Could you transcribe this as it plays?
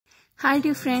Hi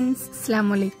dear friends,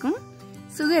 Assalamu alaikum.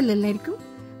 സുഖമല്ലെല്ലാവർക്കും.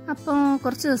 അപ്പോൾ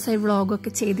കുറച്ച് ദിവസമായി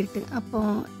വ്ളോഗൊക്കെ ചെയ്തിട്ട് അപ്പോൾ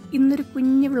ഇന്നൊരു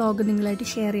കുഞ്ഞു വ്ളോഗ് നിങ്ങളായിട്ട്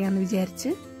ഷെയർ ചെയ്യാമെന്ന്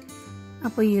വിചാരിച്ച്.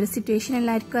 അപ്പോൾ ഈ ഒരു സിറ്റുവേഷൻ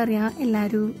എല്ലാവർക്കും അറിയാം.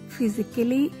 എല്ലാവരും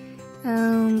ഫിസിക്കലി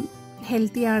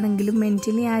ഹെൽത്തി ആണെങ്കിലും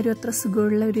മെൻ്റലി ആരും അത്ര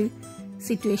സുഖമുള്ള ഒരു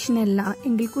സിറ്റുവേഷൻ അല്ല.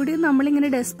 എങ്കിൽ കൂടി നമ്മളിങ്ങനെ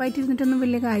ഡെസ്പായിട്ട് ഇരുന്നിട്ടൊന്നും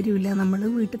വലിയ കാര്യമില്ല. നമ്മൾ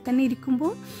വീട്ടിൽ തന്നെ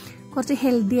ഇരിക്കുമ്പോൾ കുറച്ച്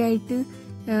ഹെൽത്തി ആയിട്ട്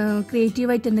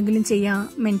ക്രിയേറ്റീവായിട്ട് എന്തെങ്കിലും ചെയ്യാം.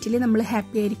 മെൻ്റലി നമ്മൾ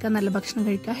ഹാപ്പി ആയിരിക്കാം, നല്ല ഭക്ഷണം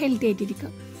കഴിക്കുക, ഹെൽത്തി ആയിട്ടിരിക്കുക.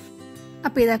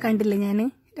 അപ്പോൾ ഇതാ കണ്ടില്ലേ, ഞാൻ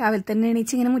രാവിലെ തന്നെ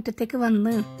എണീച്ച് ഇങ്ങനെ മുറ്റത്തേക്ക്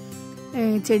വന്ന്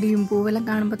ചെടിയും പൂവെല്ലാം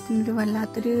കാണുമ്പോഴത്തേനൊരു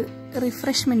വല്ലാത്തൊരു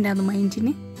റിഫ്രഷ്മെൻ്റാണ്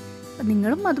മൈൻഡിന്. അപ്പം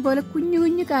നിങ്ങളും അതുപോലെ കുഞ്ഞു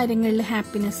കുഞ്ഞു കാര്യങ്ങളിൽ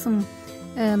ഹാപ്പിനെസ്സും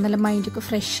നല്ല മൈൻഡൊക്കെ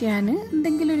ഫ്രഷ് ചെയ്യാൻ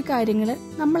എന്തെങ്കിലും ഒരു കാര്യങ്ങൾ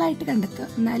നമ്മളായിട്ട് കണ്ടെത്തുക.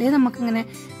 എന്നാലേ നമുക്കങ്ങനെ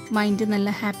മൈൻഡ് നല്ല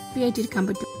ഹാപ്പി ആയിട്ടിരിക്കാൻ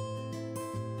പറ്റും.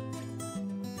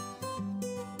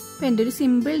 അപ്പം എൻ്റെ ഒരു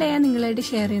സിമ്പിൾ ഡേ ആണ് നിങ്ങളായിട്ട്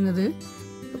ഷെയർ ചെയ്യുന്നത്.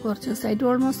 ഇപ്പോൾ കുറച്ച് ദിവസമായിട്ട്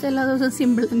ഓൾമോസ്റ്റ് എല്ലാ ദിവസവും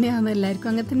സിമ്പിൾ തന്നെയാണ്. എല്ലാവർക്കും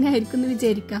അങ്ങനെ തന്നെ ആയിരിക്കും എന്ന്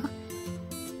വിചാരിക്കാം.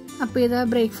 അപ്പോൾ ഇതാ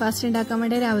ബ്രേക്ക്ഫാസ്റ്റ് ഉണ്ടാക്കാൻ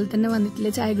വേണ്ടി രാവിലെ തന്നെ വന്നിട്ടില്ല.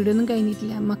 ചായ കുടിയൊന്നും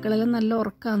കഴിഞ്ഞിട്ടില്ല. മക്കളെല്ലാം നല്ല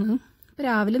ഉറക്കമാണ്. അപ്പോൾ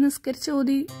രാവിലെ നിസ്കരിച്ച്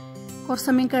ഓതി കുറച്ച്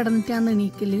സമയം കിടന്നിട്ടാണ്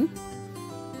എണീക്കൽ.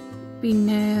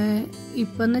 പിന്നെ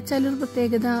ഇപ്പം എന്ന് വെച്ചാൽ ഒരു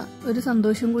പ്രത്യേകത, ഒരു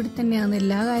സന്തോഷം കൂടി തന്നെയാണ്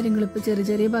എല്ലാ കാര്യങ്ങളും. ഇപ്പോൾ ചെറിയ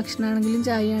ചെറിയ ഭക്ഷണമാണെങ്കിലും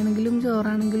ചായ ആണെങ്കിലും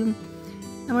ചോറാണെങ്കിലും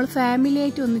നമ്മൾ ഫാമിലി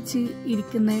ആയിട്ട് ഒന്നിച്ച്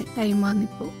ഇരിക്കുന്ന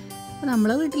ടൈമാണിപ്പോൾ. അപ്പോൾ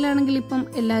നമ്മളെ വീട്ടിലാണെങ്കിൽ ഇപ്പം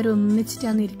എല്ലാവരും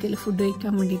ഒന്നിച്ചിട്ടാണ് ഇരിക്കൽ ഫുഡ്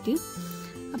കഴിക്കാൻ വേണ്ടിയിട്ട്.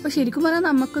 അപ്പോൾ ശരിക്കും പറഞ്ഞാൽ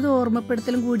നമുക്കത്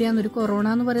ഓർമ്മപ്പെടുത്തലും കൂടിയാണ്. ഒരു കൊറോണ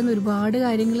എന്ന് പറയുന്ന ഒരുപാട്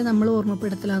കാര്യങ്ങൾ നമ്മൾ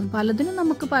ഓർമ്മപ്പെടുത്തലാണ്. പലതിനും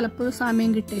നമുക്ക് പലപ്പോഴും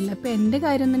സമയം കിട്ടില്ല. അപ്പോൾ എൻ്റെ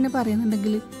കാര്യം തന്നെ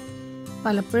പറയുന്നുണ്ടെങ്കിൽ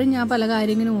പലപ്പോഴും ഞാൻ പല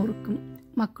കാര്യങ്ങളും ഓർക്കും.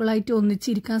 മക്കളായിട്ട്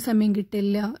ഒന്നിച്ചിരിക്കാൻ സമയം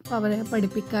കിട്ടില്ല. ഇപ്പോൾ അവരെ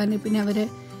പഠിപ്പിക്കാൻ, പിന്നെ അവരെ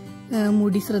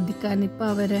മുടി ശ്രദ്ധിക്കാൻ, ഇപ്പോൾ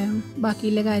അവരെ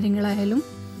ബാക്കിയുള്ള കാര്യങ്ങളായാലും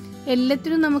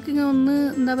എല്ലാത്തിനും നമുക്കിങ്ങനെ ഒന്ന്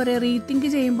എന്താ പറയുക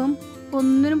റീതിങ്ക് ചെയ്യുമ്പം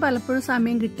ഒന്നിനും പലപ്പോഴും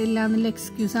സമയം കിട്ടില്ല എന്നുള്ള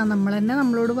എക്സ്ക്യൂസാണ് നമ്മൾ തന്നെ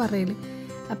നമ്മളോട് പറയൽ.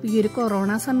 അപ്പോൾ ഈ ഒരു കൊറോണ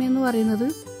സമയം എന്ന് പറയുന്നത്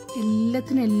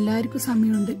എല്ലാത്തിനും എല്ലാവർക്കും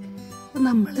സമയമുണ്ട്. അപ്പോൾ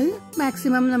നമ്മൾ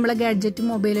മാക്സിമം നമ്മളെ ഗാഡ്ജറ്റ്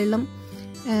മൊബൈലെല്ലാം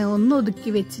ഒന്ന്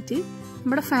ഒതുക്കി വെച്ചിട്ട്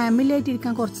നമ്മുടെ ഫാമിലി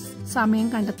ആയിട്ടിരിക്കാൻ കുറച്ച് സമയം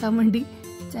കണ്ടെത്താൻ വേണ്ടി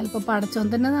ചിലപ്പോൾ പടച്ചോൻ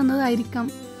തന്നെ തന്നതായിരിക്കാം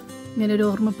ഇങ്ങനൊരു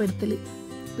ഓർമ്മപ്പെടുത്തൽ.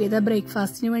 അപ്പോൾ ഇതാ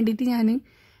ബ്രേക്ക്ഫാസ്റ്റിന് വേണ്ടിയിട്ട് ഞാൻ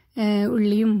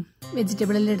ഉള്ളിയും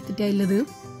വെജിറ്റബിളെല്ലാം എടുത്തിട്ടുള്ളത്.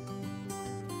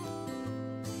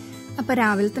 അപ്പോൾ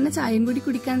രാവിലെ തന്നെ ചായയും കൂടി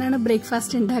കുടിക്കാണ്ടാണ്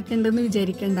ബ്രേക്ക്ഫാസ്റ്റ് ഉണ്ടാക്കേണ്ടതെന്ന്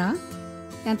വിചാരിക്കണ്ട.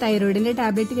 ഞാൻ തൈറോയിഡിൻ്റെ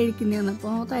ടാബ്ലറ്റ് കഴിക്കുന്നതാണ്.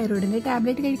 അപ്പോൾ തൈറോയിഡിൻ്റെ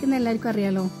ടാബ്ലറ്റ് കഴിക്കുന്ന എല്ലാവർക്കും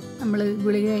അറിയാലോ. നമ്മൾ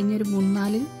ഗുളിക കഴിഞ്ഞൊരു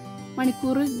 3-4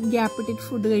 മണിക്കൂർ ഗ്യാപ്പ് ഇട്ടിട്ട്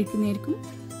ഫുഡ് കഴിക്കുന്നതായിരിക്കും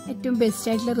ഏറ്റവും ബെസ്റ്റ്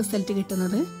ആയിട്ടുള്ള റിസൾട്ട്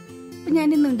കിട്ടുന്നത്. അപ്പോൾ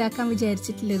ഞാനിന്ന് ഉണ്ടാക്കാൻ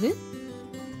വിചാരിച്ചിട്ടുള്ളത്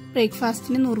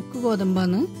ബ്രേക്ക്ഫാസ്റ്റിന് നുറുക്ക്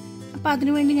ഗോതമ്പാണ്. അപ്പോൾ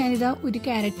അതിനുവേണ്ടി ഞാനിതാ ഒരു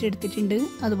ക്യാരറ്റ് എടുത്തിട്ടുണ്ട്.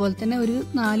 അതുപോലെ തന്നെ ഒരു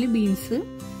 4 ബീൻസ്,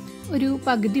 ഒരു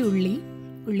പകുതി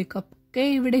ഉള്ളിക്കൊക്കെ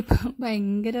ഇവിടെ ഇപ്പോൾ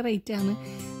ഭയങ്കര റേറ്റാണ്.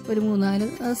 ഒരു 3-4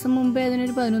 ദിവസം മുമ്പേ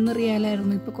അതിനൊരു 11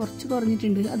 റിയാലായിരുന്നു. ഇപ്പോൾ കുറച്ച്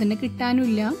കുറഞ്ഞിട്ടുണ്ട്. അതിനെ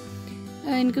കിട്ടാനുമില്ല.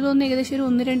 എനിക്ക് തോന്നുന്നു ഏകദേശം ഒരു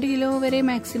 1-2 കിലോ വരെ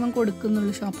മാക്സിമം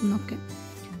കൊടുക്കുന്നുള്ളൂ ഷോപ്പിൽ നിന്നൊക്കെ.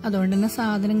 അതുകൊണ്ട് തന്നെ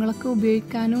സാധനങ്ങളൊക്കെ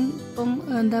ഉപയോഗിക്കാനും ഇപ്പം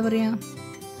എന്താ പറയുക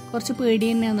കുറച്ച് പേടി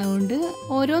തന്നെയാണ്. അതുകൊണ്ട്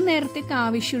ഓരോ നേരത്തേക്ക്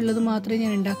ആവശ്യമുള്ളത് മാത്രമേ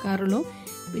ഞാൻ ഉണ്ടാക്കാറുള്ളൂ.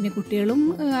 പിന്നെ കുട്ടികളും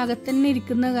അകത്തന്നെ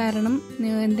ഇരിക്കുന്ന കാരണം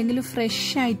എന്തെങ്കിലും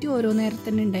ഫ്രഷ് ആയിട്ട് ഓരോ നേരത്തെ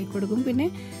തന്നെ ഉണ്ടാക്കി കൊടുക്കും. പിന്നെ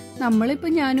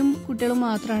നമ്മളിപ്പോൾ ഞാനും കുട്ടികളും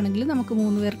മാത്രമാണെങ്കിൽ നമുക്ക്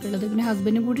 3 പേർക്കുള്ളത്, പിന്നെ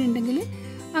ഹസ്ബൻഡും കൂടി ഉണ്ടെങ്കിൽ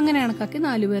അങ്ങനെ കണക്കാക്കി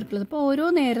 4 പേർക്കുള്ളത്. അപ്പോൾ ഓരോ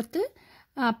നേരത്ത്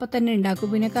അപ്പം തന്നെ ഉണ്ടാക്കും.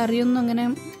 പിന്നെ കറിയൊന്നും അങ്ങനെ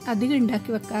അധികം ഉണ്ടാക്കി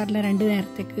വെക്കാറില്ല 2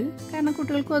 നേരത്തേക്ക്. കാരണം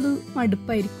കുട്ടികൾക്കും അത്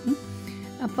മടുപ്പായിരിക്കും.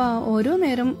 അപ്പോൾ ഓരോ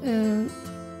നേരം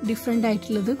ഡിഫറെൻ്റ്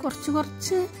ആയിട്ടുള്ളത്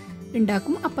കുറച്ച്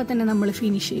ഉണ്ടാക്കും. അപ്പം തന്നെ നമ്മൾ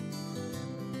ഫിനിഷ് ചെയ്യും.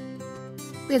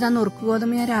 അപ്പോൾ ഇതാ നുറുക്ക്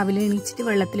ഗോതമ്പ് ഞാൻ രാവിലെ എണീച്ചിട്ട്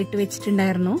വെള്ളത്തിലിട്ട്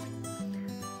വെച്ചിട്ടുണ്ടായിരുന്നു.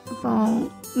 അപ്പോൾ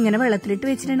ഇങ്ങനെ വെള്ളത്തിലിട്ട്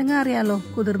വെച്ചിട്ടുണ്ടെങ്കിൽ അറിയാമല്ലോ,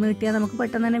 കുതിർന്ന് കിട്ടിയാൽ നമുക്ക്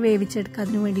പെട്ടെന്ന് തന്നെ വേവിച്ചെടുക്കാം.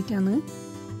 അതിന് വേണ്ടിയിട്ടാണ്.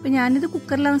 അപ്പോൾ ഞാനിത്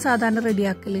കുക്കറിലാണ് സാധാരണ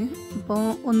റെഡിയാക്കൽ. അപ്പോൾ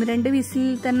 1-2 വിസിൽ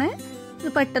തന്നെ ഇത്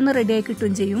പെട്ടെന്ന് റെഡിയായി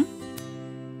കിട്ടുകയും ചെയ്യും.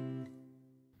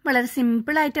 വളരെ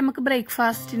സിമ്പിളായിട്ട് നമുക്ക്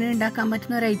ബ്രേക്ക്ഫാസ്റ്റിന് ഉണ്ടാക്കാൻ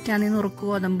പറ്റുന്ന ഒരു ഐറ്റമാണ് ഈ നുറുക്ക്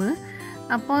ഗോതമ്പ്.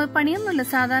 അപ്പോൾ പണിയൊന്നുമില്ല.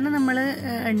 സാധാരണ നമ്മൾ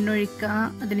എണ്ണ ഒഴിക്കുക,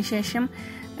 അതിനുശേഷം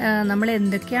നമ്മൾ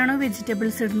എന്തൊക്കെയാണോ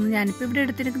വെജിറ്റബിൾസ് ഇടുന്നത്, ഞാനിപ്പോൾ ഇവിടെ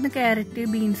എടുത്തിരിക്കുന്ന ക്യാരറ്റ്,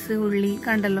 ബീൻസ്, ഉള്ളി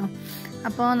കണ്ടല്ലോ.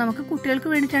 അപ്പോൾ നമുക്ക് കുട്ടികൾക്ക്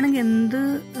വേണ്ടിയിട്ടാണെങ്കിൽ എന്ത്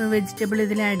വെജിറ്റബിൾ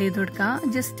ഇതിൽ ആഡ് ചെയ്ത് കൊടുക്കാം.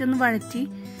 ജസ്റ്റ് ഒന്ന് വഴറ്റി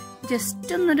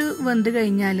ജസ്റ്റ് ഒന്നൊരു വെന്ത്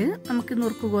കഴിഞ്ഞാൽ നമുക്ക്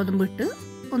നുറുക്ക് ഗോതമ്പ് ഇട്ട്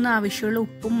ഒന്ന് ആവശ്യമുള്ള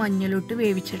ഉപ്പും മഞ്ഞളും ഇട്ട്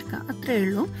വേവിച്ചെടുക്കാം. അത്രയേ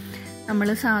ഉള്ളൂ. നമ്മൾ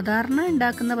സാധാരണ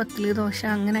ഉണ്ടാക്കുന്ന പത്തില്, ദോശ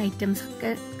അങ്ങനെ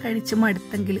ഐറ്റംസൊക്കെ കഴിച്ച്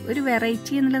മടുത്തെങ്കിൽ ഒരു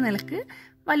വെറൈറ്റി എന്നുള്ള നിലക്ക്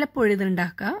വല്ലപ്പോഴും ഇത്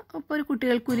ഉണ്ടാക്കുക. അപ്പോൾ ഒരു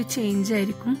കുട്ടികൾക്കൊരു ചേഞ്ച്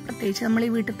ആയിരിക്കും, പ്രത്യേകിച്ച് നമ്മൾ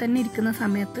ഈ വീട്ടിൽ തന്നെ ഇരിക്കുന്ന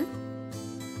സമയത്ത്.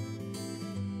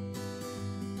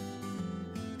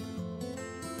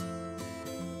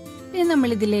 പിന്നെ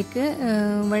നമ്മളിതിലേക്ക്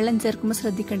വെള്ളം ചേർക്കുമ്പോൾ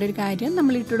ശ്രദ്ധിക്കേണ്ട ഒരു കാര്യം,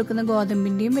 നമ്മൾ ഇട്ട് കൊടുക്കുന്ന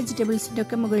ഗോതമ്പിൻ്റെയും വെജിറ്റബിൾസിൻ്റെ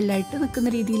ഒക്കെ മുകളിലായിട്ട് നിൽക്കുന്ന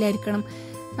രീതിയിലായിരിക്കണം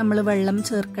നമ്മൾ വെള്ളം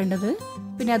ചേർക്കേണ്ടത്.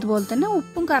 പിന്നെ അതുപോലെ തന്നെ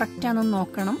ഉപ്പും കറക്റ്റാണെന്ന്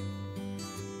നോക്കണം.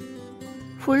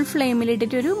 ഫുൾ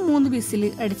ഫ്ലെയിമിലിട്ടിട്ട് ഒരു 3 വിസിൽ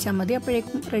അടിച്ചാൽ മതി.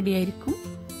 അപ്പോഴേക്കും റെഡി ആയിരിക്കും.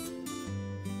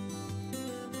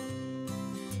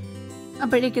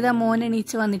 അപ്പോഴേക്കും ഇതാ മോൻ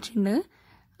എണീച്ച് വന്നിട്ടുണ്ട്.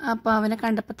 അപ്പോൾ അവനെ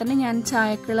കണ്ടപ്പോൾ തന്നെ ഞാൻ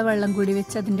ചായക്കുള്ള വെള്ളം കൂടി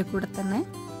വെച്ച് അതിൻ്റെ കൂടെ തന്നെ.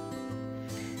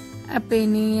 അപ്പോൾ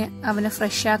ഇനി അവനെ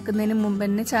ഫ്രഷ് ആക്കുന്നതിന് മുമ്പ്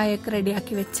തന്നെ ചായയൊക്കെ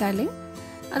റെഡിയാക്കി വെച്ചാൽ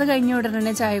അത് കഴിഞ്ഞ ഉടനെ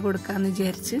തന്നെ ചായ കൊടുക്കാമെന്ന്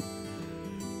വിചാരിച്ച്.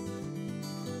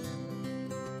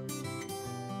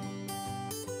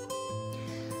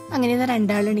 അങ്ങനെ ഇതാ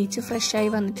 2 ആൾ എണീച്ച് ഫ്രഷായി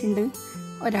വന്നിട്ടുണ്ട്.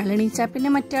 ഒരാൾ എണീച്ചാൽ പിന്നെ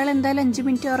മറ്റാൾ എന്തായാലും 5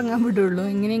 മിനിറ്റ് ഉറങ്ങാൻ വിടുള്ളൂ.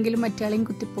 എങ്ങനെയെങ്കിലും മറ്റാളെയും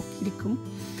കുത്തിപ്പൊക്കിയിരിക്കും.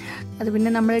 അത് പിന്നെ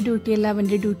നമ്മുടെ ഡ്യൂട്ടിയല്ല,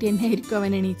 അവൻ്റെ ഡ്യൂട്ടി തന്നെ ആയിരിക്കും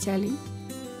അവൻ എണീച്ചാൽ.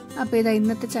 അപ്പോൾ ഇതാ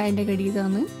ഇന്നത്തെ ചായൻ്റെ കടി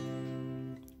ഇതാണ്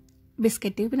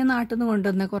ബിസ്ക്കറ്റ്. പിന്നെ നാട്ടിൽ നിന്ന്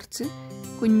കൊണ്ടുവന്ന കുറച്ച്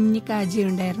കുഞ്ഞി കാജി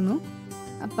ഉണ്ടായിരുന്നു.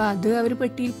 അപ്പോൾ അത് അവർ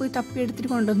പെട്ടിയിൽ പോയി തപ്പിയെടുത്തിട്ട്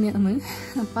കൊണ്ടുവന്നതാണ്.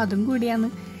 അപ്പോൾ അതും കൂടിയാണ്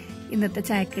ഇന്നത്തെ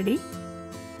ചായക്കടി.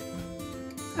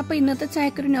 അപ്പോൾ ഇന്നത്തെ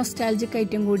ചായക്കൊരു നൊസ്റ്റാൾജിക്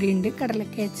ഐറ്റം കൂടിയുണ്ട്,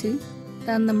 കടലക്കേച്ച്.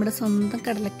 ഇതാണ് നമ്മുടെ സ്വന്തം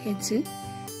കടലക്കേച്ച്.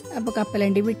 അപ്പോൾ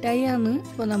കപ്പലണ്ടി മിഠായിയാണ്.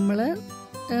 അപ്പോൾ നമ്മൾ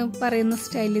പറയുന്ന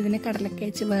സ്റ്റൈലിൽ ഇതിനെ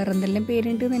കടലക്കേച്ച്, വേറെ എന്തെല്ലാം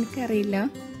പേരുണ്ടെന്ന് എനിക്കറിയില്ല.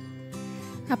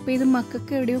 അപ്പോൾ ഇത്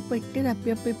മക്കൾക്ക് എവിടെയോ പെട്ട്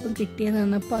തപ്പിയപ്പോൾ ഇപ്പം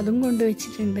കിട്ടിയതാണ്. അപ്പോൾ അതും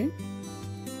കൊണ്ടുവച്ചിട്ടുണ്ട്.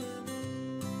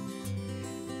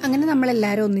 അങ്ങനെ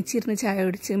നമ്മളെല്ലാവരും ഒന്നിച്ചിരുന്ന് ചായ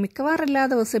കുടിച്ച് മിക്കവാറും എല്ലാ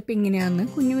ദിവസവും ഇപ്പം ഇങ്ങനെയാണ്.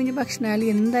 കുഞ്ഞു കുഞ്ഞു ഭക്ഷണാലും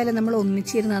എന്തായാലും നമ്മൾ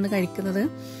ഒന്നിച്ചിരുന്നാണ് കഴിക്കുന്നത്.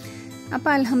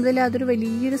 അപ്പോൾ അൽഹംദുലില്ലാ അതൊരു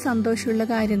വലിയൊരു സന്തോഷമുള്ള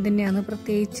കാര്യം തന്നെയാണ്.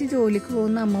 പ്രത്യേകിച്ച് ജോലിക്ക്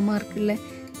പോകുന്ന അമ്മമാർക്കുള്ള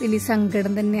വലിയ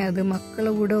സങ്കടം തന്നെയാണ് അത്.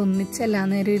 മക്കളുടെ കൂടെ ഒന്നിച്ചെല്ലാ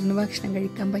നേരം ഇരുന്ന് ഭക്ഷണം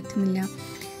കഴിക്കാൻ പറ്റുന്നില്ല.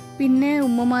 പിന്നെ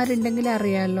ഉമ്മമാരുണ്ടെങ്കിൽ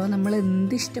അറിയാമല്ലോ, നമ്മൾ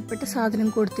എന്ത് ഇഷ്ടപ്പെട്ട സാധനം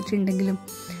കൊടുത്തിട്ടുണ്ടെങ്കിലും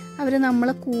അവർ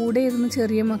നമ്മളെ കൂടെ ഇരുന്ന്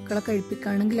ചെറിയ മക്കളെ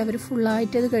കഴിപ്പിക്കുകയാണെങ്കിൽ അവർ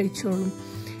ഫുള്ളായിട്ട് അത് കഴിച്ചോളും.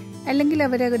 അല്ലെങ്കിൽ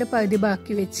അവരവരുടെ പകുതി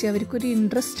ബാക്കി വെച്ച് അവർക്കൊരു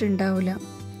ഇൻട്രസ്റ്റ് ഉണ്ടാവില്ല.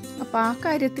 അപ്പോൾ ആ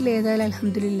കാര്യത്തിൽ ഏതായാലും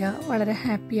അൽഹംദുലില്ലാ വളരെ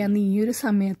ഹാപ്പിയാണ് ഈ ഒരു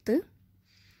സമയത്ത്.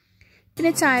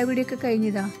 പിന്നെ ചായ കുടിയൊക്കെ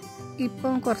കഴിഞ്ഞതാ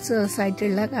ഇപ്പം കുറച്ച്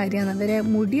ദിവസമായിട്ടുള്ള കാര്യമാണ്. അവരെ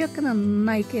മുടിയൊക്കെ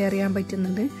നന്നായി കെയർ ചെയ്യാൻ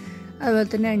പറ്റുന്നുണ്ട്. അതുപോലെ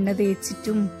തന്നെ എണ്ണ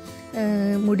തേച്ചിട്ടും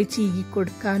മുടി ചീകി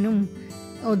കൊടുക്കാനും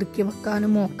ഒതുക്കി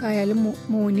വെക്കാനും മോക്കായാലും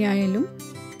മോനിയായാലും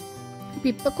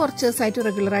ഇപ്പം കുറച്ച് ദിവസമായിട്ട്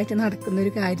റെഗുലറായിട്ട് നടക്കുന്ന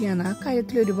ഒരു കാര്യമാണ്. ആ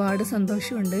കാര്യത്തിൽ ഒരുപാട്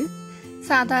സന്തോഷമുണ്ട്.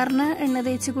 സാധാരണ എണ്ണ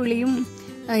തേച്ച് കുളിയും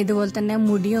ഇതുപോലെ തന്നെ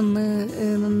മുടിയൊന്ന്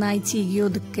നന്നായി ചീകി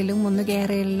ഒതുക്കലും ഒന്ന്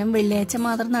കെയർ ചെയ്യലും വെള്ളിയാഴ്ച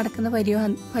മാത്രം നടക്കുന്ന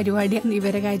പരിപാടിയാണ്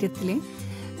ഇവരുടെ കാര്യത്തിൽ.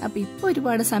 അപ്പോൾ ഇപ്പോൾ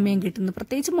ഒരുപാട് സമയം കിട്ടുന്നു.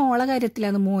 പ്രത്യേകിച്ച് മോളെ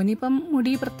കാര്യത്തിലാണ്. മോനിപ്പം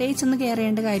മുടി പ്രത്യേകിച്ചൊന്ന് കെയർ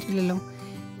ചെയ്യേണ്ട കാര്യമില്ലല്ലോ.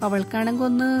 അവൾക്കാണെങ്കിൽ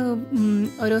ഒന്ന്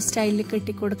ഓരോ സ്റ്റൈലിൽ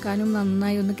കെട്ടിക്കൊടുക്കാനും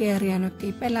നന്നായി ഒന്ന് കെയർ ചെയ്യാനൊക്കെ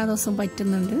ഇപ്പം എല്ലാ ദിവസവും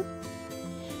പറ്റുന്നുണ്ട്.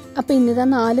 അപ്പോൾ ഇന്നിതാ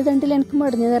 4 തണ്ടിൽ എനിക്ക്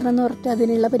മടഞ്ഞു തരണം എന്ന് പറഞ്ഞിട്ട്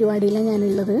അതിനുള്ള പരിപാടിയിലാണ്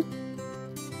ഞാനുള്ളത്.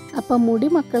 അപ്പം മുടി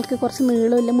മക്കൾക്ക് കുറച്ച്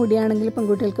നീളമില്ല മുടിയാണെങ്കിൽ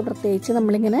പെൺകുട്ടികൾക്ക് പ്രത്യേകിച്ച്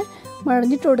നമ്മളിങ്ങനെ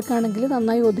മടഞ്ഞിട്ട് കൊടുക്കുകയാണെങ്കിൽ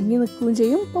നന്നായി ഒതുങ്ങി നിൽക്കുകയും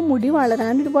ചെയ്യും. അപ്പം മുടി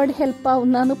വളരാൻ ഒരുപാട്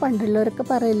ഹെൽപ്പാവുന്നതാണ് പണ്ടുള്ളവരൊക്കെ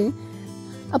പറയൽ.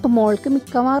 അപ്പം മോൾക്ക്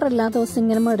മിക്കവാറും എല്ലാ ദിവസവും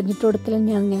ഇങ്ങനെ മടഞ്ഞിട്ട് കൊടുക്കൽ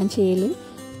തന്നെയാണ് ഞാൻ ചെയ്യൽ.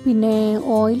 പിന്നെ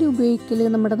ഓയിൽ ഉപയോഗിക്കൽ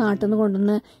നമ്മുടെ നാട്ടിൽ നിന്ന്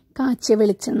കൊണ്ടുവന്ന കാച്ചിയ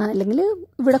വെളിച്ചെണ്ണ അല്ലെങ്കിൽ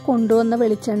ഇവിടെ കൊണ്ടുവന്ന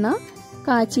വെളിച്ചെണ്ണ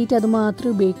കാച്ചിയിട്ട് അത്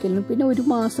മാത്രമേ ഉപയോഗിക്കലുള്ളൂ. പിന്നെ ഒരു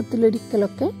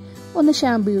മാസത്തിലൊരിക്കലൊക്കെ ഒന്ന്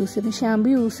ഷാമ്പു യൂസ് ചെയ്യുന്നു. ഷാമ്പു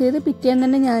യൂസ് ചെയ്ത് പിറ്റേന്ന്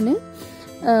തന്നെ ഞാൻ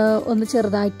ഒന്ന്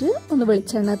ചെറുതായിട്ട് ഒന്ന്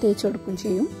വെളിച്ചെണ്ണ തേച്ച് കൊടുക്കുകയും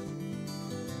ചെയ്യും.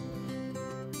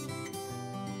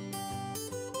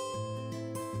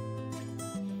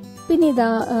 പിന്നെ ഇതാ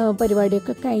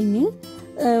പരിപാടിയൊക്കെ കഴിഞ്ഞ്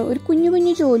ഒരു കുഞ്ഞു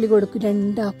കുഞ്ഞു ജോലി കൊടുക്കും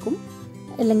 2 ആൾക്കും.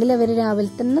 അല്ലെങ്കിൽ അവർ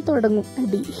രാവിലെ തന്നെ തുടങ്ങും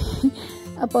അടി.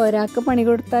 അപ്പോൾ ഒരാൾക്ക് പണി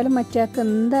കൊടുത്താലും മറ്റേയാൾക്ക്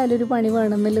എന്തായാലും ഒരു പണി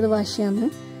വേണമെന്നുള്ളത് വാശിയാണ്.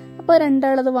 അപ്പോൾ 2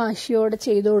 ആളത് വാശിയോടെ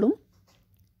ചെയ്തോളും.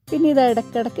 പിന്നെ ഇത്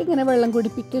ഇടയ്ക്കിടയ്ക്ക് ഇങ്ങനെ വെള്ളം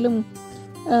കുടിപ്പിക്കലും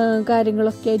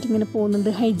കാര്യങ്ങളൊക്കെ ആയിട്ട് ഇങ്ങനെ പോകുന്നുണ്ട്,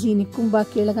 ഹൈജീനിക്കും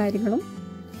ബാക്കിയുള്ള കാര്യങ്ങളും.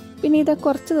 പിന്നെ ഇതാ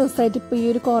കുറച്ച് ദിവസമായിട്ട് ഇപ്പോൾ ഈ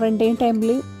ഒരു ക്വാറന്റൈൻ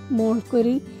ടൈമിൽ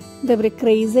മോൾക്കൊരു എന്താ പറയുക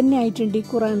ക്രേസ് തന്നെ ആയിട്ടുണ്ട് ഈ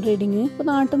ഖുറാൻ റീഡിങ്. ഇപ്പോൾ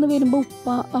നാട്ടിൽ നിന്ന് വരുമ്പോൾ ഉപ്പ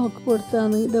അവൾക്ക്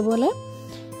കൊടുത്തതാണ് ഇതേപോലെ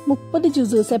 30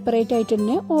 ജുസു സെപ്പറേറ്റ് ആയിട്ട്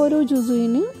തന്നെ ഓരോ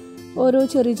ജുസുവിന് ഓരോ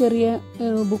ചെറിയ ചെറിയ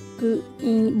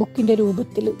ബുക്കിൻ്റെ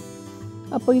രൂപത്തിൽ.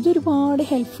 അപ്പോൾ ഇതൊരുപാട്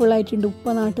ഹെൽപ്ഫുൾ ആയിട്ടുണ്ട്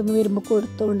ഉപ്പ നാട്ടിൽ നിന്ന് വരുമ്പോൾ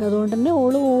കൊടുത്തുകൊണ്ട്. അതുകൊണ്ട് തന്നെ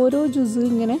ഓരോ ജുസു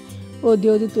ഇങ്ങനെ ഓതി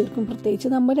തീർക്കും. പ്രത്യേകിച്ച്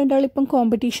നമ്മൾ 2 ആളിപ്പം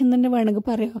കോമ്പറ്റീഷൻ തന്നെ വേണമെങ്കിൽ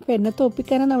പറയാം. അപ്പോൾ എന്നെ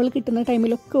തോപ്പിക്കാനാണ് അവൾ കിട്ടുന്ന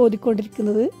ടൈമിലൊക്കെ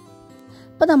ഓതിക്കൊണ്ടിരിക്കുന്നത്.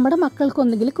 അപ്പോൾ നമ്മുടെ മക്കൾക്ക്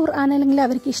ഒന്നുകിൽ ഖുർആൻ അല്ലെങ്കിൽ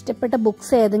അവർക്ക് ഇഷ്ടപ്പെട്ട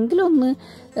ബുക്സ് ഏതെങ്കിലും ഒന്ന്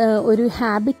ഒരു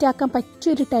ഹാബിറ്റ് ആക്കാൻ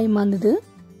പറ്റിയൊരു ടൈമാണിത്.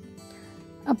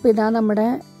 അപ്പോൾ ഇതാ നമ്മുടെ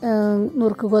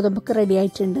നുറുക്ക് ഗോതമ്പൊക്കെ റെഡി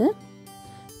ആയിട്ടുണ്ട്.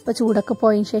 അപ്പോൾ ചൂടൊക്കെ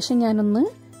പോയതിന് ശേഷം ഞാനൊന്ന്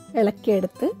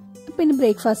ഇളക്കിയെടുത്ത് പിന്നെ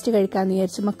ബ്രേക്ക്ഫാസ്റ്റ് കഴിക്കാമെന്ന്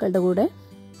വിചാരിച്ചു മക്കളുടെ കൂടെ.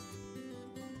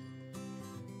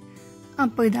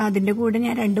 അപ്പോൾ ഇത് അതിൻ്റെ കൂടെ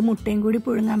ഞാൻ 2 മുട്ടയും കൂടി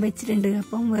പുഴുങ്ങാൻ വെച്ചിട്ടുണ്ട്.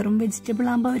 അപ്പം വെറും വെജിറ്റബിൾ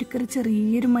ആകുമ്പോൾ അവർക്കൊരു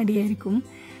ചെറിയൊരു മടിയായിരിക്കും.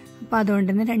 അപ്പോൾ അതുകൊണ്ട്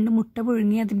തന്നെ 2 മുട്ട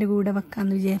പുഴുങ്ങി അതിൻ്റെ കൂടെ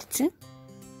വെക്കാമെന്ന് വിചാരിച്ച്.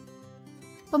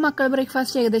 അപ്പോൾ മക്കൾ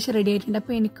ബ്രേക്ക്ഫാസ്റ്റ് ഏകദേശം റെഡി ആയിട്ടുണ്ട്.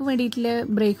 അപ്പോൾ എനിക്ക് വേണ്ടിയിട്ടുള്ള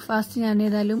ബ്രേക്ക്ഫാസ്റ്റ് ഞാൻ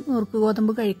ഏതായാലും നുറുക്ക്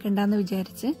ഗോതമ്പ് കഴിക്കണ്ടെന്ന്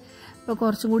വിചാരിച്ച്. അപ്പോൾ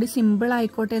കുറച്ചും കൂടി സിമ്പിൾ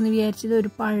ആയിക്കോട്ടെ എന്ന് വിചാരിച്ചത്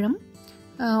ഒരു പഴം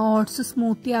ഓട്സ്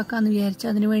സ്മൂത്തി ആക്കാമെന്ന് വിചാരിച്ചു.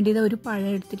 അതിന് വേണ്ടിയിട്ട് ഒരു പഴം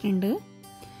എടുത്തിട്ടുണ്ട്.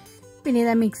 പിന്നെ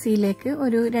ഇതാ മിക്സിയിലേക്ക്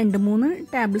ഒരു 2-3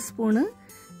 ടേബിൾ സ്പൂണ്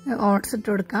ഓട്സ് ഇട്ട്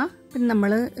കൊടുക്കുക. പിന്നെ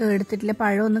നമ്മൾ എടുത്തിട്ടുള്ള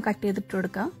പഴം ഒന്ന് കട്ട് ചെയ്തിട്ട്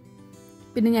കൊടുക്കുക.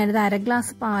 പിന്നെ ഞാനിത് 1/2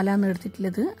 ഗ്ലാസ് പാലാണ്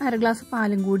എടുത്തിട്ടുള്ളത്. 1/2 ഗ്ലാസ്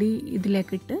പാലും കൂടി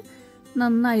ഇതിലേക്കിട്ട്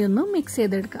നന്നായി ഒന്ന് മിക്സ്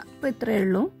ചെയ്തെടുക്കുക. അപ്പോൾ ഇത്രയേ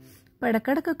ഉള്ളൂ. അപ്പോൾ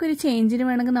ഇടയ്ക്കിടയ്ക്കൊക്കെ ഒരു ചേഞ്ചിന്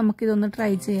വേണമെങ്കിൽ നമുക്കിതൊന്ന്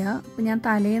ട്രൈ ചെയ്യാം. അപ്പോൾ ഞാൻ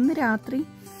തലേന്ന് രാത്രി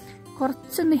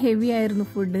കുറച്ചൊന്ന് ഹെവി ആയിരുന്നു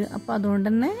ഫുഡ്. അപ്പോൾ അതുകൊണ്ട്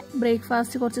തന്നെ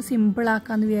ബ്രേക്ക്ഫാസ്റ്റ് കുറച്ച്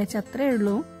സിമ്പിളാക്കാമെന്ന് വിചാരിച്ചു. അത്രയേ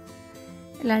ഉള്ളൂ.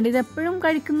 അല്ലാണ്ട് ഇതെപ്പോഴും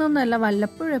കഴിക്കുന്നൊന്നുമല്ല,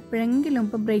 വല്ലപ്പോഴും എപ്പോഴെങ്കിലും.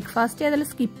 ഇപ്പോൾ ബ്രേക്ക്ഫാസ്റ്റ് ഏതായാലും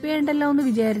സ്കിപ്പ് ചെയ്യണ്ടല്ലോ എന്ന്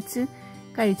വിചാരിച്ച്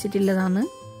കഴിച്ചിട്ടുള്ളതാണ്.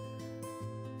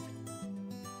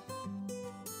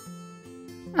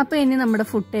 അപ്പോൾ ഇനി നമ്മുടെ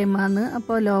ഫുഡ് ടൈമാണ്.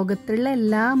 അപ്പോൾ ലോകത്തുള്ള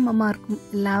എല്ലാ അമ്മമാർക്കും,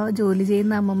 എല്ലാ ജോലി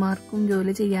ചെയ്യുന്ന അമ്മമാർക്കും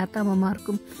ജോലി ചെയ്യാത്ത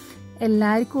അമ്മമാർക്കും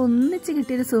എല്ലാവർക്കും ഒന്നിച്ച്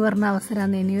കിട്ടിയൊരു സുവർണ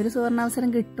അവസരമാണ്. ഇനിയൊരു സുവർണാവസരം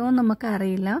കിട്ടുമോ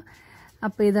നമുക്കറിയില്ല.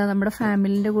 അപ്പോൾ ഇതാ നമ്മുടെ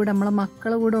ഫാമിലിൻ്റെ കൂടെ നമ്മളെ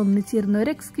മക്കളുടെ കൂടെ ഒന്നിച്ചിരുന്ന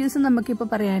ഒരു എക്സ്ക്യൂസ് നമുക്കിപ്പോൾ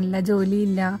പറയാനില്ല.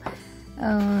 ജോലിയില്ല,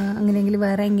 അങ്ങനെയെങ്കിൽ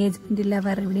വേറെ എൻഗേജ്മെൻ്റ് ഇല്ല,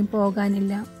 വേറെ എവിടെയും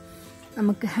പോകാനില്ല.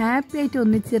 നമുക്ക് ഹാപ്പി ആയിട്ട്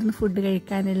ഒന്നിച്ചിരുന്ന് ഫുഡ്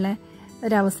കഴിക്കാനുള്ള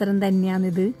ഒരവസരം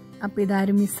തന്നെയാണിത്. അപ്പോൾ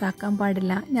ഇതാരും മിസ്സാക്കാൻ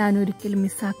പാടില്ല. ഞാനൊരിക്കലും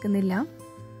മിസ്സാക്കുന്നില്ല.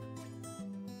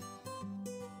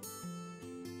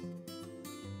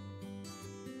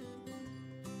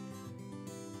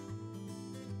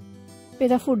 അപ്പോൾ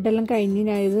ഇതാ ഫുഡെല്ലാം കഴിഞ്ഞ്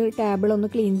ഞാനിത് ടേബിളൊന്ന്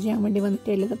ക്ലീൻ ചെയ്യാൻ വേണ്ടി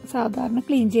വന്നിട്ടുള്ളത്. അപ്പോൾ സാധാരണ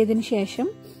ക്ലീൻ ചെയ്തതിന് ശേഷം,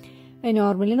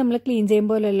 നോർമലി നമ്മൾ ക്ലീൻ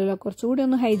ചെയ്യുമ്പോൾ അല്ലല്ലോ, കുറച്ചുകൂടി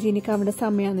ഒന്ന് ഹൈജീനിക് ആവേണ്ട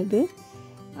സമയമാണിത്.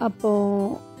 അപ്പോൾ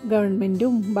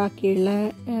ഗവൺമെൻറ്റും ബാക്കിയുള്ള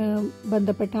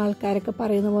ബന്ധപ്പെട്ട ആൾക്കാരൊക്കെ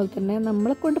പറയുന്ന പോലെ തന്നെ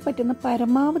നമ്മളെ കൊണ്ട് പറ്റുന്ന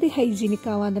പരമാവധി ഹൈജീനിക്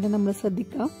ആവാൻ തന്നെ നമ്മൾ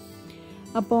ശ്രദ്ധിക്കാം.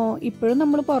 അപ്പോൾ ഇപ്പോഴും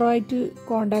നമ്മൾ പുറമായിട്ട്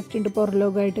കോണ്ടാക്റ്റ് ഉണ്ട്,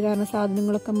 പുറലോകമായിട്ട്. കാരണം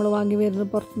സാധനങ്ങളൊക്കെ നമ്മൾ വാങ്ങി വരുന്നത്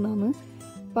പുറത്തുനിന്നാണ്.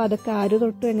 അപ്പോൾ അതൊക്കെ ആര്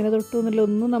തൊട്ടു എങ്ങനെ തൊട്ടു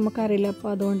എന്നുള്ളതൊന്നും നമുക്കറിയില്ല. അപ്പോൾ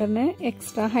അതുകൊണ്ട് തന്നെ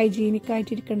എക്സ്ട്രാ ഹൈജീനിക്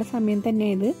ആയിട്ടിരിക്കേണ്ട സമയം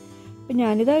തന്നെയായത്. അപ്പോൾ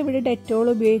ഞാനിതാ ഇവിടെ ഡെറ്റോൾ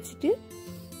ഉപയോഗിച്ചിട്ട്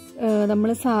നമ്മൾ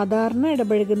സാധാരണ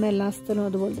ഇടപഴകുന്ന എല്ലാ സ്ഥലവും,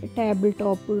 അതുപോലെ തന്നെ ടേബിൾ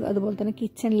ടോപ്പ്, അതുപോലെ തന്നെ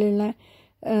കിച്ചണിലുള്ള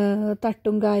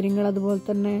തട്ടും കാര്യങ്ങൾ, അതുപോലെ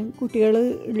തന്നെ കുട്ടികൾ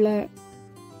ഉള്ള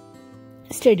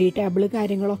സ്റ്റഡി ടേബിൾ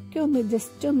കാര്യങ്ങളൊക്കെ ഒന്ന്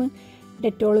ജസ്റ്റ് ഒന്ന്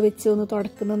ഡെറ്റോൾ വെച്ച് ഒന്ന്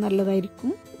തുടക്കുന്നത്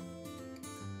നല്ലതായിരിക്കും.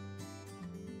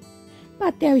 അപ്പം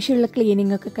അത്യാവശ്യമുള്ള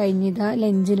ക്ലീനിങ് ഒക്കെ കഴിഞ്ഞിതാ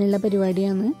ലഞ്ചിനുള്ള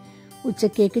പരിപാടിയാണ്.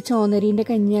 ഉച്ചക്കേക്ക് ചോന്നരീൻ്റെ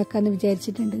കഞ്ഞിയാക്കാമെന്ന്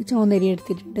വിചാരിച്ചിട്ടുണ്ട്. ചോന്നരി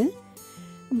എടുത്തിട്ടുണ്ട്.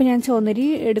 അപ്പം ഞാൻ ചോന്നരി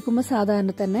എടുക്കുമ്പോൾ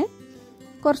സാധാരണ തന്നെ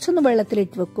കുറച്ചൊന്ന്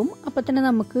വെള്ളത്തിലിട്ട് വെക്കും. അപ്പം തന്നെ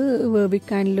നമുക്ക്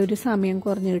വേവിക്കാനുള്ളൊരു സമയം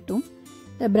കുറഞ്ഞു കിട്ടും.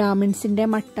 ബ്രാഹ്മിൻസിൻ്റെ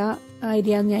മട്ട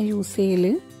അരിയാണ് ഞാൻ യൂസ് ചെയ്യൽ.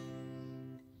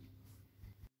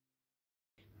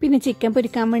 പിന്നെ ചിക്കൻ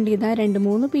പൊരിക്കാൻ വേണ്ടി ഇതാ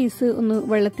 2-3 പീസ് ഒന്ന്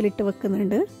വെള്ളത്തിലിട്ട്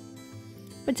വെക്കുന്നുണ്ട്.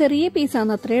 അപ്പം ചെറിയ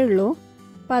പീസാണ്, അത്രയേ ഉള്ളൂ.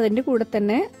 അപ്പം അതിൻ്റെ കൂടെ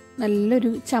തന്നെ നല്ലൊരു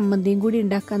ചമ്മന്തിയും കൂടി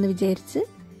ഉണ്ടാക്കാമെന്ന് വിചാരിച്ച്.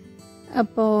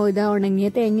 അപ്പോൾ ഇതാ ഉണങ്ങിയ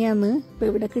തേങ്ങയാണ്. ഇപ്പോൾ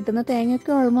ഇവിടെ കിട്ടുന്ന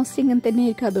തേങ്ങയൊക്കെ ഓൾമോസ്റ്റ് ഇങ്ങനെ തന്നെ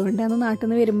ആയിരിക്കും. അതുകൊണ്ടാണ് നാട്ടിൽ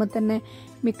നിന്ന് വരുമ്പോൾ തന്നെ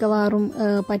മിക്കവാറും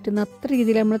പറ്റുന്ന അത്ര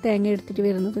രീതിയിൽ നമ്മൾ തേങ്ങ എടുത്തിട്ട്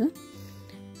വരുന്നത്.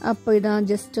 അപ്പോൾ ഇതാ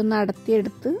ജസ്റ്റ് ഒന്ന്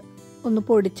അടത്തിയെടുത്ത് ഒന്ന്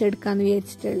പൊടിച്ചെടുക്കാമെന്ന്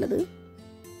വിചാരിച്ചിട്ടുള്ളത്.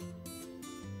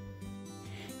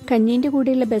 കഞ്ഞീൻ്റെ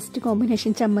കൂടെയുള്ള ബെസ്റ്റ്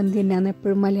കോമ്പിനേഷൻ ചമ്മന്തി തന്നെയാണ്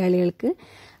എപ്പോഴും മലയാളികൾക്ക്.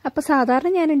 അപ്പോൾ സാധാരണ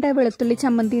ഞാനുണ്ടായ വെളുത്തുള്ളി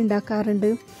ചമ്മന്തി ഉണ്ടാക്കാറുണ്ട്,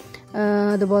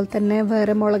 അതുപോലെ തന്നെ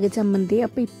വേറെ മുളക് ചമ്മന്തി.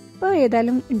 അപ്പോൾ ഇപ്പോൾ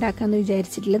ഏതായാലും ഉണ്ടാക്കാമെന്ന്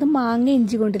വിചാരിച്ചിട്ടുള്ളത് മാങ്ങ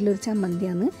ഇഞ്ചി കൊണ്ടുള്ളൊരു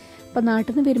ചമ്മന്തിയാണ്. അപ്പോൾ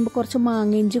നാട്ടിൽ നിന്ന് വരുമ്പോൾ കുറച്ച്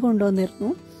മാങ്ങ ഇഞ്ചി കൊണ്ടുവന്നിരുന്നു.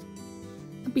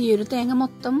 അപ്പോൾ ഈ ഒരു തേങ്ങ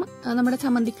മൊത്തം നമ്മുടെ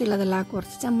ചമ്മന്തിക്കുള്ളതല്ല,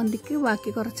 കുറച്ച് ചമ്മന്തിക്ക്,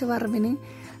 ബാക്കി കുറച്ച് വറവിന്.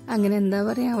 അങ്ങനെ എന്താ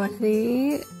പറയുക, വളരെ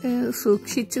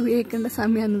സൂക്ഷിച്ച് ഉപയോഗിക്കേണ്ട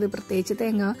സമയമാണിത്. പ്രത്യേകിച്ച്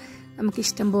തേങ്ങ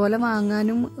നമുക്കിഷ്ടം പോലെ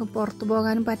വാങ്ങാനും പുറത്തു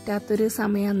പോകാനും പറ്റാത്തൊരു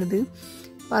സമയമാണിത്.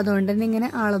 അപ്പോൾ അതുകൊണ്ട് തന്നെ ഇങ്ങനെ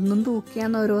അളന്നും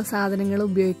തൂക്കിയാണ് ഓരോ സാധനങ്ങൾ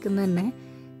ഉപയോഗിക്കുന്നത് തന്നെ.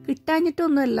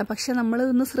 കിട്ടാഞ്ഞിട്ടൊന്നുമല്ല, പക്ഷെ നമ്മൾ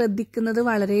ഒന്ന് ശ്രദ്ധിക്കുന്നത്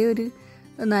വളരെ ഒരു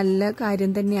നല്ല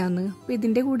കാര്യം തന്നെയാണ്. അപ്പോൾ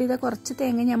ഇതിൻ്റെ കൂടെ ഇതാ കുറച്ച്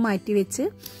തേങ്ങ ഞാൻ മാറ്റി വെച്ച്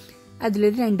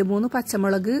അതിലൊരു 2-3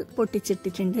 പച്ചമുളക്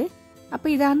പൊട്ടിച്ചിട്ടിട്ടുണ്ട്. അപ്പോൾ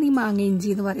ഇതാണ് ഈ മാങ്ങ ഇഞ്ചി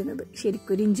എന്ന് പറയുന്നത്.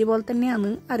 ശരിക്കും ഒരു ഇഞ്ചി പോലെ തന്നെയാണ്,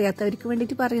 അറിയാത്തവർക്ക്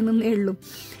വേണ്ടിയിട്ട് പറയുന്നതേ ഉള്ളൂ.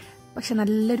 പക്ഷെ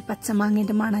നല്ലൊരു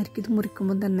പച്ചമാങ്ങേൻ്റെ മണമായിരിക്കും ഇത്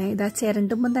മുറിക്കുമ്പോൾ തന്നെ. ഇതാ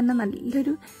ചിരണ്ടുമ്പോൾ തന്നെ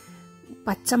നല്ലൊരു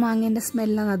പച്ചമാങ്ങേൻ്റെ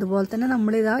സ്മെല്ലാണ്. അതുപോലെ തന്നെ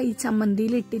നമ്മളിതാ ഈ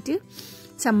ചമ്മന്തിയിലിട്ടിട്ട്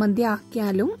ചമ്മന്തി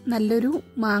ആക്കിയാലും നല്ലൊരു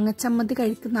മാങ്ങ ചമ്മന്തി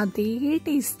കഴിക്കുന്ന അതേ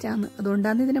ടേസ്റ്റാണ്.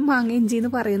 അതുകൊണ്ടാണ് ഇതിനെ മാങ്ങ ഇഞ്ചി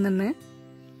എന്ന് പറയുന്നത്.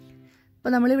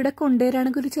 അപ്പോൾ നമ്മളിവിടെ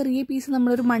കൊണ്ടുവരികയാണെങ്കിൽ ഒരു ചെറിയ പീസ്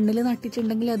നമ്മളൊരു മണ്ണിൽ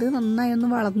നട്ടിട്ടുണ്ടെങ്കിൽ അത് നന്നായി ഒന്ന്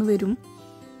വളർന്നു വരും.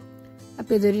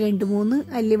 അപ്പോൾ ഇതൊരു 2-3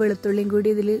 അല്ലി വെളുത്തുള്ളിയും കൂടി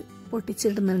ഇതിൽ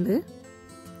പൊട്ടിച്ചിടുന്നുണ്ട്.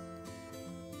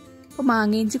 അപ്പോൾ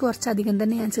മാങ്ങ ഇഞ്ചി കുറച്ചധികം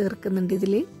തന്നെ ഞാൻ ചേർക്കുന്നുണ്ട്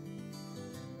ഇതിൽ.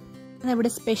 ഇവിടെ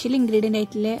സ്പെഷ്യൽ ഇൻഗ്രീഡിയൻ്റ്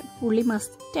ആയിട്ടുള്ള പുളി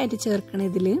മസ്റ്റായിട്ട് ചേർക്കണം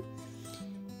ഇതിൽ.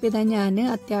 അപ്പോൾ ഇതാ ഞാൻ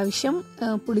അത്യാവശ്യം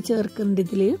പുളി ചേർക്കുന്നുണ്ട്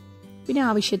ഇതിൽ. പിന്നെ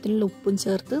ആവശ്യത്തിനുള്ള ഉപ്പും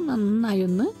ചേർത്ത് നന്നായി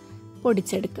ഒന്ന്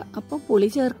പൊടിച്ചെടുക്കുക. അപ്പോൾ പുളി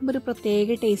ചേർക്കുമ്പോൾ ഒരു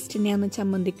പ്രത്യേക ടേസ്റ്റ് തന്നെയാണ്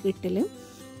ചമ്മന്തിക്ക് കിട്ടൽ.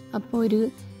 അപ്പോൾ ഒരു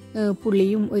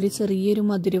പുളിയും ഒരു ചെറിയൊരു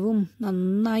മധുരവും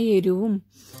നന്നായി എരിവും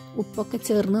ഉപ്പൊക്കെ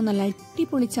ചേർന്ന് നല്ല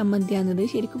അടിപൊളി ചമ്മന്തിയാണിത്.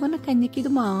 ശരിക്കും പറഞ്ഞാൽ കഞ്ഞിക്ക് ഇത്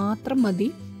മാത്രം മതി,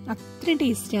 അത്ര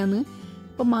ടേസ്റ്റിയാണ്.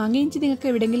 അപ്പോൾ മാങ്ങ ഇഞ്ചി നിങ്ങൾക്ക്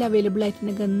എവിടെയെങ്കിലും അവൈലബിൾ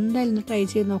ആയിട്ടുണ്ടെങ്കിൽ എന്തായാലും ഒന്ന് ട്രൈ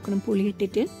ചെയ്ത് നോക്കണം പുളി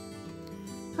ഇട്ടിട്ട്.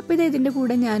 അപ്പോൾ ഇതാ ഇതിൻ്റെ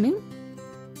കൂടെ ഞാൻ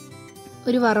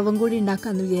ഒരു വറവും കൂടി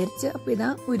ഉണ്ടാക്കാമെന്ന് വിചാരിച്ച്. അപ്പോൾ ഇതാ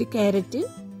ഒരു ക്യാരറ്റ്,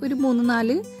 ഒരു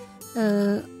 3-4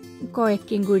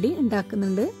 കോയക്കയും കൂടി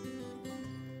ഉണ്ടാക്കുന്നുണ്ട്.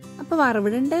 അപ്പോൾ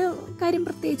വറവിടേണ്ട കാര്യം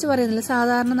പ്രത്യേകിച്ച് പറയുന്നില്ല.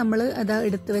 സാധാരണ നമ്മൾ അതാ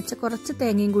എടുത്ത് വെച്ച കുറച്ച്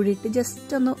തേങ്ങയും കൂടി ഇട്ട്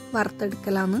ജസ്റ്റ് ഒന്ന്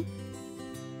വറുത്തെടുക്കലാണ്.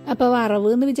 അപ്പോൾ വറവ്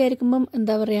എന്ന് വിചാരിക്കുമ്പം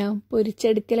എന്താ പറയുക,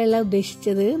 പൊരിച്ചെടുക്കലല്ല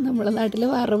ഉദ്ദേശിച്ചത്. നമ്മളെ നാട്ടിൽ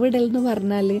വറവിടൽ എന്ന്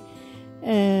പറഞ്ഞാൽ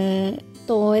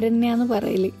തോരനെയാന്ന്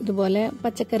പറയൽ. ഇതുപോലെ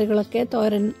പച്ചക്കറികളൊക്കെ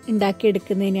തോരൻ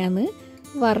ഉണ്ടാക്കിയെടുക്കുന്നതിനാണ്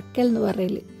വറക്കൽ എന്ന്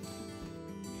പറയൽ.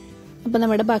 അപ്പോൾ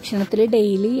നമ്മുടെ ഭക്ഷണത്തിൽ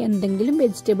ഡെയിലി എന്തെങ്കിലും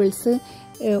വെജിറ്റബിൾസ്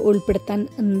ഉൾപ്പെടുത്താൻ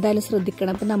എന്തായാലും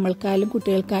ശ്രദ്ധിക്കണം. അപ്പോൾ നമ്മൾക്കായാലും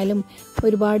കുട്ടികൾക്കായാലും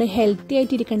ഒരുപാട് ഹെൽത്തി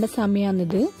ആയിട്ടിരിക്കേണ്ട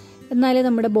സമയമാണിത്. എന്നാലേ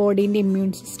നമ്മുടെ ബോഡീൻ്റെ ഇമ്മ്യൂൺ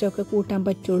സിസ്റ്റം ഒക്കെ കൂട്ടാൻ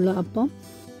പറ്റുള്ളൂ. അപ്പോൾ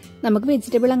നമുക്ക്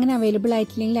വെജിറ്റബിൾ അങ്ങനെ അവൈലബിൾ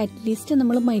ആയിട്ടില്ലെങ്കിൽ അറ്റ്ലീസ്റ്റ്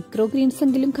നമ്മൾ മൈക്രോ ഗ്രീൻസ്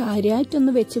എങ്കിലും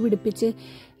കാര്യമായിട്ടൊന്ന് വെച്ച് പിടിപ്പിച്ച്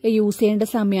യൂസ് ചെയ്യേണ്ട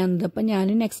സമയമാണിത്. അപ്പം ഞാൻ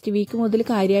നെക്സ്റ്റ് വീക്ക് മുതൽ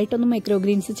കാര്യമായിട്ടൊന്ന് മൈക്രോ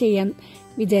ഗ്രീൻസ് ചെയ്യാൻ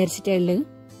വിചാരിച്ചിട്ടുള്ളത്.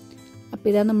 അപ്പോൾ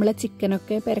ഇതാ നമ്മളെ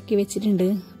ചിക്കനൊക്കെ പെരക്കി വെച്ചിട്ടുണ്ട്.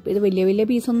 അപ്പോൾ ഇത് വലിയ വലിയ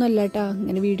പീസൊന്നും അല്ല കേട്ടോ,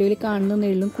 അങ്ങനെ വീഡിയോയിൽ കാണുന്നതേ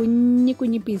ഉള്ളൂ. കുഞ്ഞു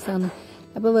കുഞ്ഞു പീസാണ്.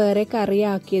 അപ്പോൾ വേറെ കറി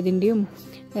ആക്കിയതിൻ്റെയും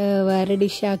വേറെ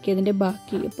ഡിഷ് ആക്കിയതിൻ്റെ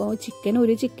ബാക്കി. അപ്പോൾ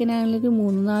ഒരു ചിക്കനാണെങ്കിൽ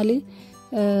 3-4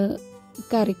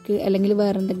 കറിക്ക് അല്ലെങ്കിൽ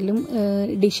വേറെ എന്തെങ്കിലും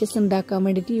ഡിഷസ് ഉണ്ടാക്കാൻ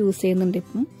വേണ്ടിയിട്ട് യൂസ് ചെയ്യുന്നുണ്ട്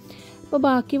ഇപ്പം. അപ്പോൾ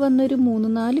ബാക്കി വന്നൊരു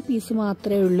 3-4 പീസ്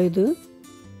മാത്രമേ ഉള്ളൂ ഇത്.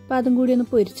 അപ്പോൾ അതും കൂടി ഒന്ന്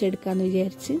പൊരിച്ചെടുക്കാമെന്ന്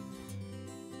വിചാരിച്ച്.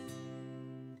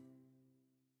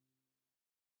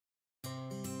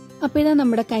 അപ്പോൾ ഇതാ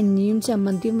നമ്മുടെ കഞ്ഞിയും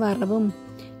ചമ്മന്തിയും വറവും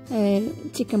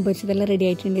ചിക്കൻ പൊരിച്ചതെല്ലാം റെഡി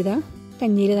ആയിട്ടുണ്ട്. ഇതാ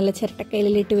കഞ്ഞിയിൽ നല്ല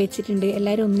ചിരട്ടക്കയിലിട്ട് വെച്ചിട്ടുണ്ട്.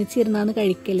 എല്ലാവരും ഒന്നിച്ചിരുന്നാണ്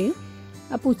കഴിക്കൽ.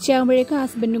 അപ്പോൾ ഉച്ചയാകുമ്പോഴേക്കും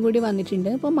ഹസ്ബൻഡും കൂടി വന്നിട്ടുണ്ട്.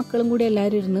 അപ്പോൾ മക്കളും കൂടി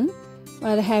എല്ലാവരും ഇരുന്ന്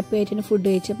വളരെ ഹാപ്പി ആയിട്ട് ഫുഡ്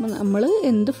കഴിച്ചു. അപ്പം നമ്മൾ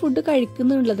എന്ത് ഫുഡ്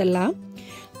കഴിക്കുന്നുള്ളതല്ല,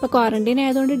 ഇപ്പോൾ ക്വാറന്റൈൻ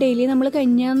ആയതുകൊണ്ട് ഡെയിലി നമ്മൾ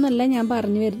കഞ്ഞാന്നല്ല ഞാൻ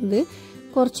പറഞ്ഞു വരുന്നത്,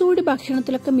 കുറച്ചുകൂടി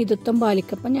ഭക്ഷണത്തിലൊക്കെ മിതത്വം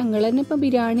പാലിക്കും. അപ്പം ഞങ്ങൾ തന്നെ ഇപ്പോൾ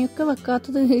ബിരിയാണിയൊക്കെ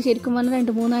വെക്കാത്തത് ശരിക്കും പറഞ്ഞാൽ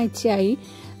 2-3 ആഴ്ചയായി.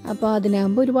 അപ്പോൾ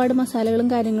അതിനാകുമ്പോൾ ഒരുപാട് മസാലകളും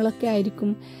കാര്യങ്ങളൊക്കെ ആയിരിക്കും.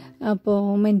 അപ്പോൾ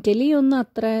മെൻ്റലി ഒന്നും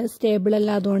അത്ര സ്റ്റേബിൾ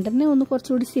അല്ല. അതുകൊണ്ട് തന്നെ ഒന്ന്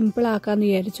കുറച്ചുകൂടി സിമ്പിൾ ആക്കാമെന്ന്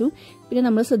വിചാരിച്ചു. പിന്നെ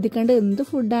നമ്മൾ ശ്രദ്ധിക്കേണ്ട എന്ത്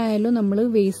ഫുഡായാലും നമ്മൾ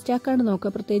വേസ്റ്റ് ആക്കാണ്ട് നോക്കുക.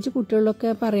 പ്രത്യേകിച്ച് കുട്ടികളിലൊക്കെ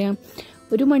പറയാം,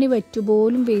 1 മണി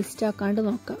വറ്റുപോലും വേസ്റ്റ് ആക്കാണ്ട്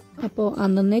നോക്കാം. അപ്പോൾ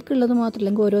അന്നേക്കുള്ളത് മാത്രം,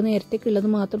 അല്ലെങ്കിൽ ഓരോ നേരത്തേക്കുള്ളത്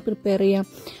മാത്രം പ്രിപ്പയർ ചെയ്യാം.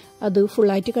 അത്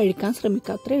ഫുള്ളായിട്ട് കഴിക്കാൻ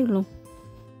ശ്രമിക്കുക, അത്രേ ഉള്ളൂ.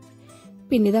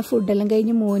 പിന്നെ ഇതാ ഫുഡെല്ലാം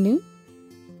കഴിഞ്ഞ് മോന്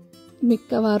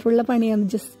മിക്കവാറുള്ള പണിയാണ്.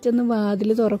 ജസ്റ്റ് ഒന്ന്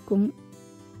വാതിൽ തുറക്കും,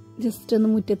 ജസ്റ്റ് ഒന്ന്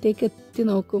മുറ്റത്തേക്ക് എത്തി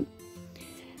നോക്കും.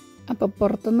 അപ്പം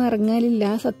പുറത്തൊന്നും ഇറങ്ങാനില്ല.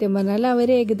 സത്യം പറഞ്ഞാൽ അവർ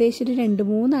ഏകദേശം ഒരു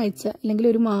 2-3 ആഴ്ച അല്ലെങ്കിൽ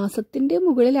 1 മാസത്തിൻ്റെ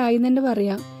മുകളിലായി എന്ന് തന്നെ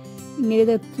പറയാം. ഇങ്ങനെ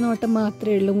ഇത് എത്തുന്നോട്ടം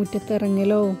മാത്രമേ ഉള്ളൂ. മുറ്റത്ത്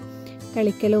ഇറങ്ങലോ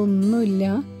കളിക്കലോ ഒന്നുമില്ല.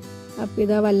 അപ്പോൾ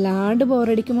ഇതാ വല്ലാണ്ട്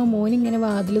ബോറടിക്കുമ്പോൾ മോനിങ്ങനെ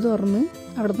വാതിൽ തുറന്ന്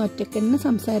അവിടെ നിന്ന് ഒറ്റയ്ക്ക് തന്നെ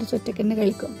സംസാരിച്ച് ഒറ്റയ്ക്ക് തന്നെ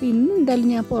കളിക്കും. അപ്പോൾ ഇന്ന് എന്തായാലും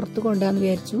ഞാൻ പുറത്ത് കൊണ്ടുപോകാമെന്ന്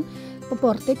വിചാരിച്ചു. അപ്പോൾ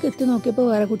പുറത്തേക്ക് എത്തി നോക്കിയപ്പോൾ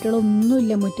വേറെ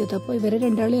കുട്ടികളൊന്നുമില്ല മുറ്റത്ത്. അപ്പോൾ ഇവരെ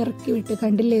 2 ഇറക്കി വിട്ട്,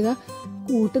 കണ്ടില്ലേ ഇതാ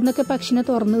കൂട്ടുന്നൊക്കെ പക്ഷിനെ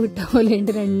തുറന്ന് വിട്ട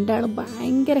പോലെയുണ്ട്. 2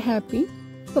 ഭയങ്കര ഹാപ്പി.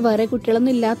 അപ്പോൾ വേറെ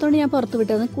കുട്ടികളൊന്നും ഇല്ലാത്തതുകൊണ്ട് ഞാൻ പുറത്ത്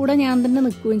വിട്ടത്. കൂടെ ഞാൻ തന്നെ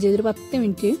നിൽക്കുകയും ചെയ്തു ഒരു 10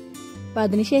 മിനിറ്റ്. അപ്പോൾ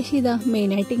അതിനുശേഷം ഇതാ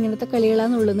മെയിനായിട്ട് ഇങ്ങനത്തെ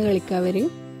കളികളാണെന്നുള്ളതെന്ന് കളിക്കാവർ.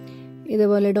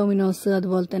 ഇതുപോലെ ഡൊമിനോസ്,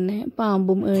 അതുപോലെ തന്നെ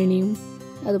പാമ്പും ഏണിയും,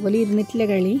 അതുപോലെ ഇരുന്നിട്ടില്ല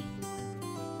കളി.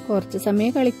 കുറച്ച്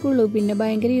സമയം കളിക്കുള്ളൂ, പിന്നെ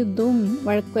ഭയങ്കര യുദ്ധവും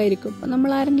വഴക്കുമായിരിക്കും. അപ്പം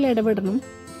നമ്മൾ ആരെങ്കിലും ഇടപെടണം.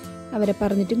 അവരെ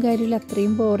പറഞ്ഞിട്ടും കാര്യമില്ല,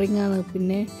 അത്രയും ബോറിംഗ് ആണ്.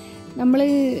 പിന്നെ നമ്മൾ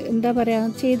എന്താ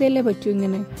പറയുക, ചെയ്തല്ലേ പറ്റൂ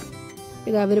ഇങ്ങനെ.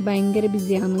 ഇത് അവർ ഭയങ്കര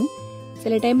ബിസിയാണ്.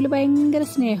 ചില ടൈമിൽ ഭയങ്കര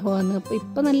സ്നേഹമാണ്. അപ്പോൾ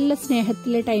ഇപ്പം നല്ല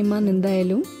സ്നേഹത്തിലെ ടൈമാണ്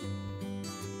എന്തായാലും.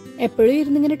 എപ്പോഴും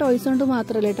ഇരുന്നിങ്ങനെ ടോയ്സ് കൊണ്ട്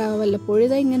മാത്രമല്ല കേട്ടോ, വല്ലപ്പോഴും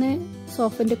ഇതാ ഇങ്ങനെ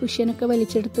സോഫൻ്റെ കുഷ്യനൊക്കെ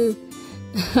വലിച്ചെടുത്ത്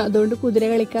അതുകൊണ്ട് കുതിര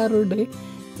കളിക്കാറുണ്ട്.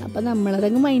 അപ്പം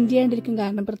നമ്മളതങ്ങ് മൈൻഡ് ചെയ്യാണ്ടിരിക്കും.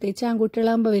 കാരണം പ്രത്യേകിച്ച്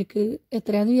ആൺകുട്ടികളാകുമ്പോൾ അവർക്ക്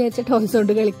എത്രയാണെന്ന് വിചാരിച്ച ടോയ്സ്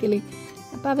കൊണ്ട് കളിക്കൽ.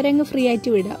 അപ്പം അവരങ്ങ് ഫ്രീ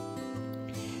ആയിട്ട് വിടാം.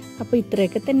 അപ്പോൾ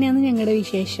ഇത്രയൊക്കെ തന്നെയാണ് ഞങ്ങളുടെ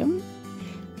വിശേഷം.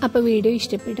 അപ്പോൾ വീഡിയോ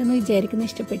ഇഷ്ടപ്പെട്ടെന്ന് വിചാരിക്കുന്ന,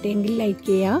 ഇഷ്ടപ്പെട്ടെങ്കിൽ ലൈക്ക്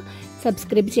ചെയ്യുക,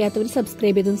 സബ്സ്ക്രൈബ് ചെയ്യാത്തവർ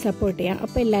സബ്സ്ക്രൈബ് ചെയ്തും സപ്പോർട്ട് ചെയ്യുക.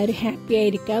 അപ്പോൾ എല്ലാവരും ഹാപ്പി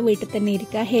ആയിരിക്കുക, വീട്ടിൽ തന്നെ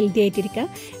ഇരിക്കുക, ഹെൽത്തി ആയിട്ടിരിക്കുക.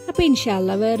 അപ്പോൾ ഇൻഷാ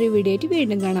അല്ലാഹ് വേറൊരു വീഡിയോ ആയിട്ട്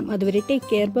വീണ്ടും കാണാം. അതുവരെ ടേക്ക്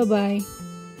കെയർ, ബൈ.